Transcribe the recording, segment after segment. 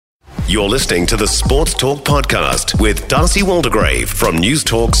You're listening to the Sports Talk Podcast with Darcy Waldegrave from News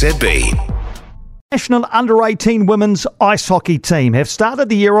Talk ZB. National Under-18 women's ice hockey team have started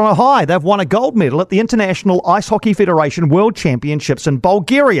the year on a high. They've won a gold medal at the International Ice Hockey Federation World Championships in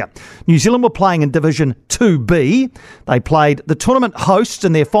Bulgaria. New Zealand were playing in Division 2B. They played the tournament hosts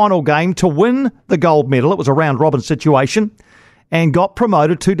in their final game to win the gold medal. It was a round-robin situation and got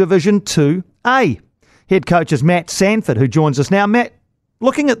promoted to Division 2A. Head coach is Matt Sandford, who joins us now. Matt,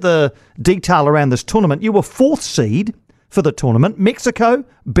 looking at the detail around this tournament, you were fourth seed for the tournament. Mexico,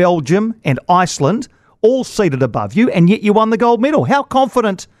 Belgium and Iceland all seated above you, and yet you won the gold medal. How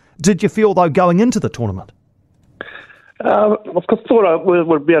confident did you feel, though, going into the tournament? I thought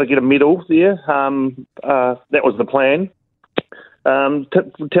we'd be able to get a medal there. That was the plan.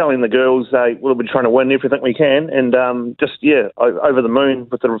 Telling the girls we'll be trying to win everything we can, and over the moon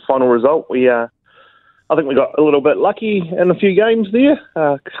with the final result. I think we got a little bit lucky in a few games there,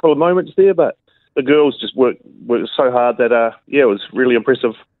 a couple of moments there, but the girls just worked so hard that it was really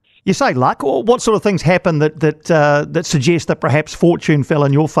impressive. You say luck, or what sort of things happened that suggest that perhaps fortune fell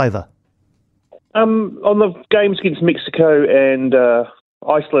in your favour? On the games against Mexico and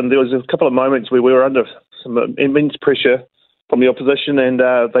Iceland, there was a couple of moments where we were under some immense pressure from the opposition, and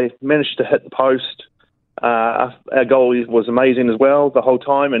they managed to hit the post. Our goalie was amazing as well the whole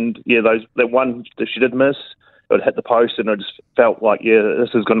time, and that one that she did miss, it would hit the post, and I just felt like, this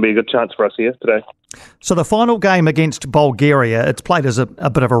is going to be a good chance for us here today. So the final game against Bulgaria, it's played as a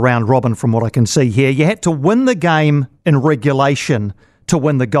bit of a round robin from what I can see here. You had to win the game in regulation to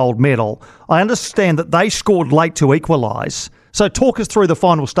win the gold medal. I understand that they scored late to equalise. So talk us through the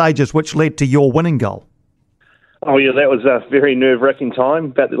final stages which led to your winning goal. Oh yeah, that was a very nerve-wracking time.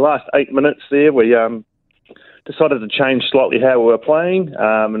 About the last 8 minutes there, we decided to change slightly how we were playing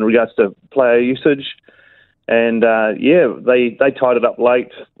in regards to player usage. And they tied it up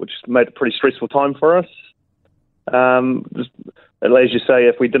late, which made it a pretty stressful time for us. As you say,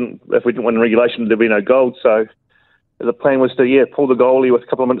 if we didn't win in regulation, there'd be no gold. So the plan was to pull the goalie with a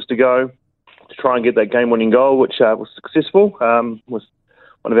couple of minutes to go to try and get that game-winning goal, which was successful. With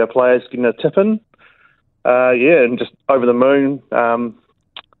one of our players getting a tip in, and just over the moon.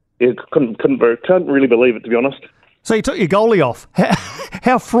 Couldn't really believe it, to be honest. So you took your goalie off.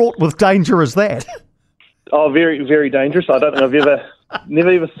 How fraught with danger is that? Oh, very, very dangerous. I don't know if I've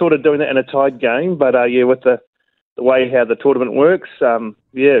never ever thought of doing that in a tied game, but with the way how the tournament works, I don't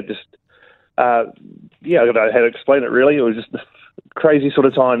know how to explain it really. It was just crazy sort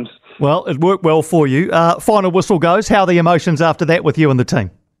of times. Well, it worked well for you. Final whistle goes. How are the emotions after that with you and the team?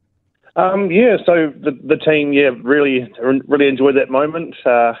 So the team, really enjoyed that moment.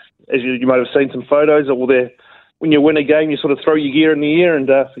 As you might have seen some photos of all there. When you win a game, you sort of throw your gear in the air, and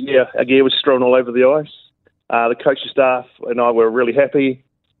our gear was strewn all over the ice. The coaching staff and I were really happy.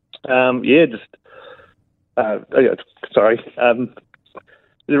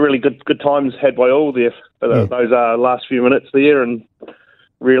 Really good times had by all there for those last few minutes there, and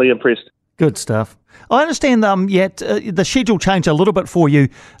really impressed. Good stuff. I understand the schedule changed a little bit for you.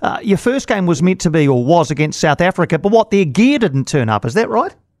 Your first game was meant to be, or was, against South Africa, but their gear didn't turn up, is that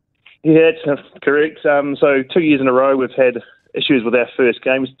right? Yeah, that's correct. So 2 years in a row we've had issues with our first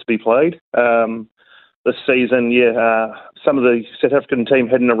games to be played. This season, some of the South African team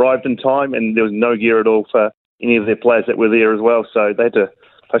hadn't arrived in time, and there was no gear at all for any of their players that were there as well. So they had to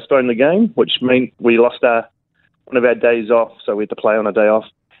postpone the game, which meant we lost one of our days off, so we had to play on a day off.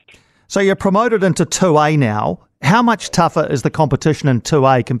 So you're promoted into 2A now. How much tougher is the competition in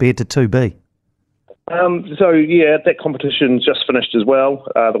 2A compared to 2B? That competition just finished as well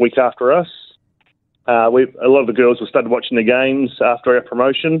the week after us. A lot of the girls have started watching the games after our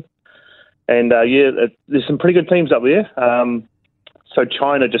promotion. And, there's some pretty good teams up there. So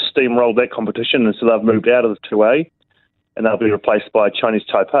China just steamrolled that competition, and so they've moved out of the 2A, and they'll be replaced by Chinese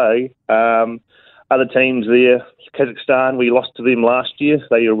Taipei. Other teams there, Kazakhstan, we lost to them last year.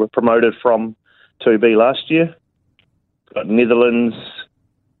 They were promoted from 2B last year. Got Netherlands.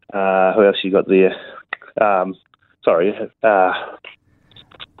 Who else you got there? Having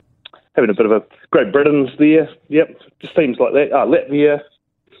a bit of a Great Britain's there. Yep, just teams like that. Latvia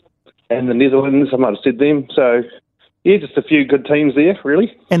and the Netherlands, I might have said them. So, just a few good teams there,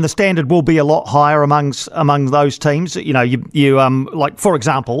 really. And the standard will be a lot higher among those teams. You know, you like, for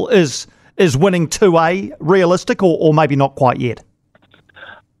example, is winning 2A realistic or maybe not quite yet?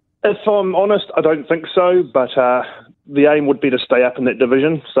 If I'm honest, I don't think so, but the aim would be to stay up in that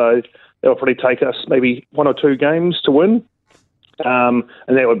division. So that will probably take us maybe 1 or 2 games to win. And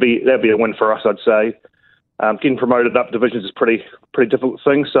that'd be a win for us, I'd say. Getting promoted up divisions is pretty difficult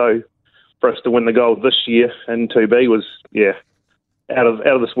thing. So for us to win the gold this year in 2B was, out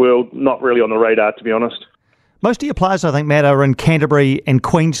of this world, not really on the radar, to be honest. Most of your players, I think, Matt, are in Canterbury and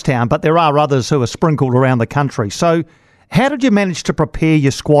Queenstown, but there are others who are sprinkled around the country. So how did you manage to prepare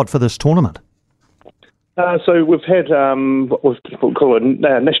your squad for this tournament? So we've had what people call it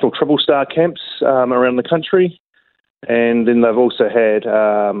national triple star camps around the country, and then they've also had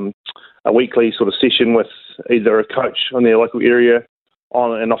a weekly sort of session with either a coach on their local area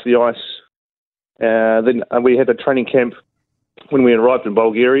on and off the ice. Then we had a training camp when we arrived in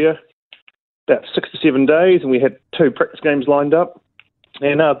Bulgaria, about 6 to 7 days, and we had 2 practice games lined up,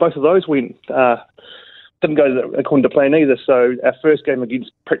 and both of those went didn't go according to plan either. So our first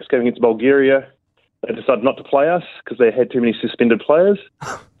practice game against Bulgaria, they decided not to play us because they had too many suspended players.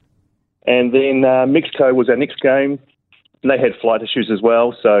 And then Mexico was our next game, and they had flight issues as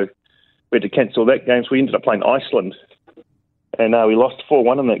well, so we had to cancel that game. So we ended up playing Iceland, and we lost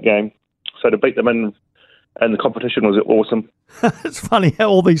 4-1 in that game. So to beat them in the competition was awesome. It's funny how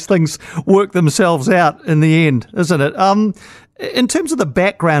all these things work themselves out in the end, isn't it? In terms of the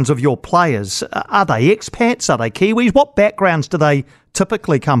backgrounds of your players, are they expats? Are they Kiwis? What backgrounds do they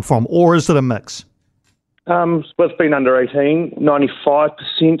typically come from, or is it a mix? Well, it's been under 18,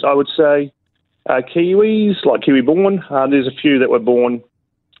 95%, I would say. Kiwis, like Kiwi-born. There's a few that were born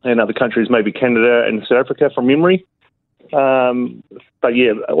in other countries, maybe Canada and South Africa from memory. But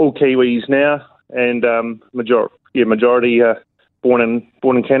yeah, all Kiwis now, and majority born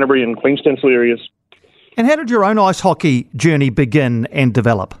in Canterbury and Queenstown areas. And how did your own ice hockey journey begin and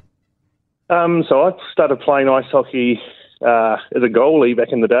develop? So I started playing ice hockey as a goalie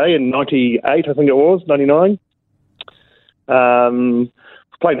back in the day in 98, I think it was, 99.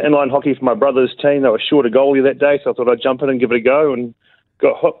 Played inline hockey for my brother's team. They were short a goalie that day, so I thought I'd jump in and give it a go and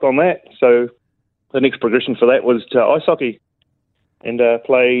got hooked on that. So the next progression for that was to ice hockey, and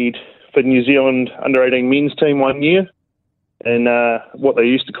played for New Zealand under-18 men's team 1 year, and what they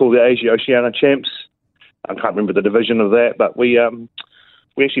used to call the Asia Oceania champs. I can't remember the division of that, but we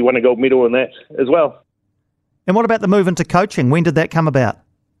actually won a gold medal in that as well. And what about the move into coaching? When did that come about?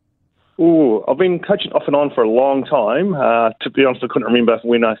 I've been coaching off and on for a long time. To be honest, I couldn't remember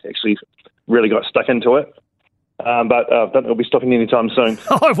when I actually really got stuck into it. But I don't think I'll be stopping anytime soon.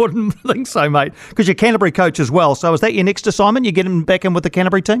 I wouldn't think so, mate, because you're Canterbury coach as well. So is that your next assignment? You're getting back in with the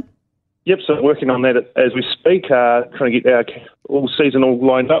Canterbury team? Yep, so I'm working on that as we speak, trying to get our all season all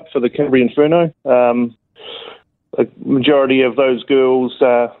lined up for the Canterbury Inferno. A majority of those girls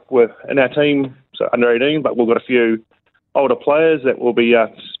were in our team, so under 18, but we've got a few older players that will be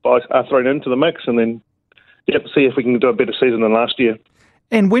thrown into the mix, and then see if we can do a better season than last year.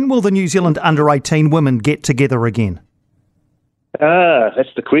 And when will the New Zealand under-18 women get together again? That's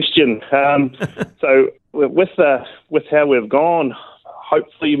the question. So with how we've gone,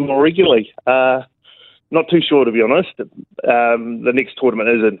 hopefully more regularly. Not too sure, to be honest. The next tournament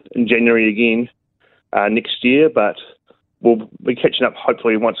is in January again next year, but we'll be catching up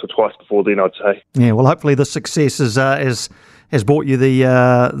hopefully once or twice before then, I'd say. Yeah, well, hopefully the success has brought you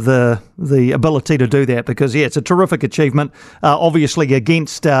the ability to do that, because it's a terrific achievement. Obviously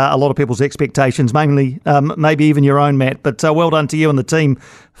against a lot of people's expectations, mainly maybe even your own, Matt. But well done to you and the team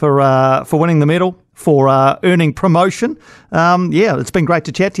for winning the medal, for earning promotion. It's been great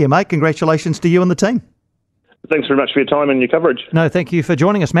to chat to you, mate. Congratulations to you and the team. Thanks very much for your time and your coverage. No, thank you for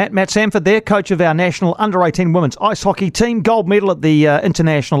joining us, Matt. Matt Sandford there, coach of our national under-18 women's ice hockey team. Gold medal at the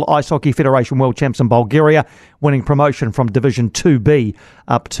International Ice Hockey Federation World Champs in Bulgaria, winning promotion from Division 2B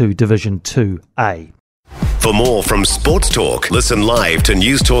up to Division 2A. For more from Sports Talk, listen live to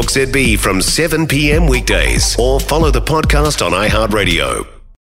News Talk ZB from 7 p.m. weekdays, or follow the podcast on iHeartRadio.